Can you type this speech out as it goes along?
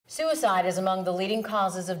Suicide is among the leading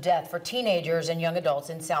causes of death for teenagers and young adults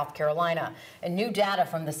in South Carolina. And new data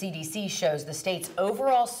from the CDC shows the state's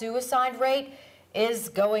overall suicide rate is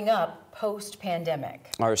going up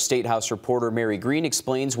post-pandemic. Our State House reporter Mary Green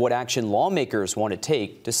explains what action lawmakers want to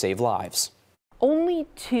take to save lives. Only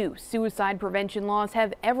 2 suicide prevention laws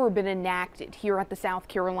have ever been enacted here at the South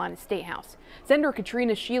Carolina State House. Senator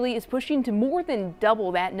Katrina Shealy is pushing to more than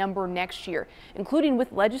double that number next year, including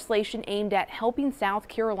with legislation aimed at helping South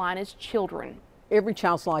Carolina's children. Every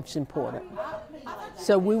child's life is important.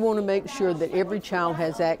 So we want to make sure that every child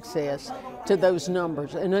has access to those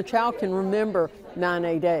numbers, and a child can remember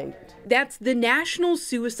 988. That's the National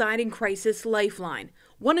Suicide and Crisis Lifeline.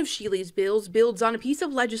 One of Shealy's bills builds on a piece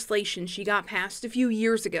of legislation she got passed a few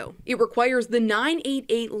years ago. It requires the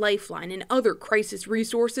 988 Lifeline and other crisis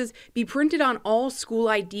resources be printed on all school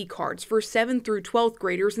ID cards for 7th through 12th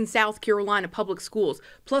graders in South Carolina public schools,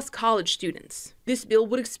 plus college students. This bill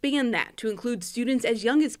would expand that to include students as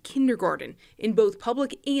young as kindergarten in both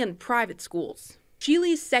public and private schools.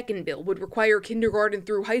 Shealy's second bill would require kindergarten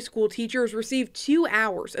through high school teachers receive 2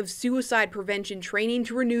 hours of suicide prevention training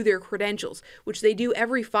to renew their credentials, which they do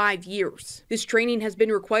every 5 years. This training has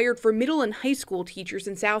been required for middle and high school teachers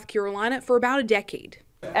in South Carolina for about a decade.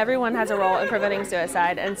 Everyone has a role in preventing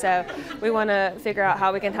suicide, and so we want to figure out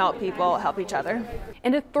how we can help people help each other.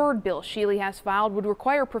 And a third bill Shealy has filed would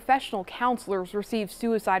require professional counselors receive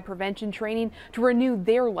suicide prevention training to renew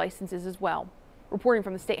their licenses as well. Reporting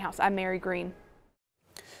from the State House, I'm Mary Green.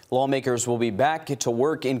 Lawmakers will be back to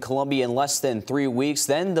work in Columbia in less than 3 weeks.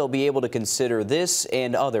 Then they'll be able to consider this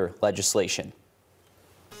and other legislation.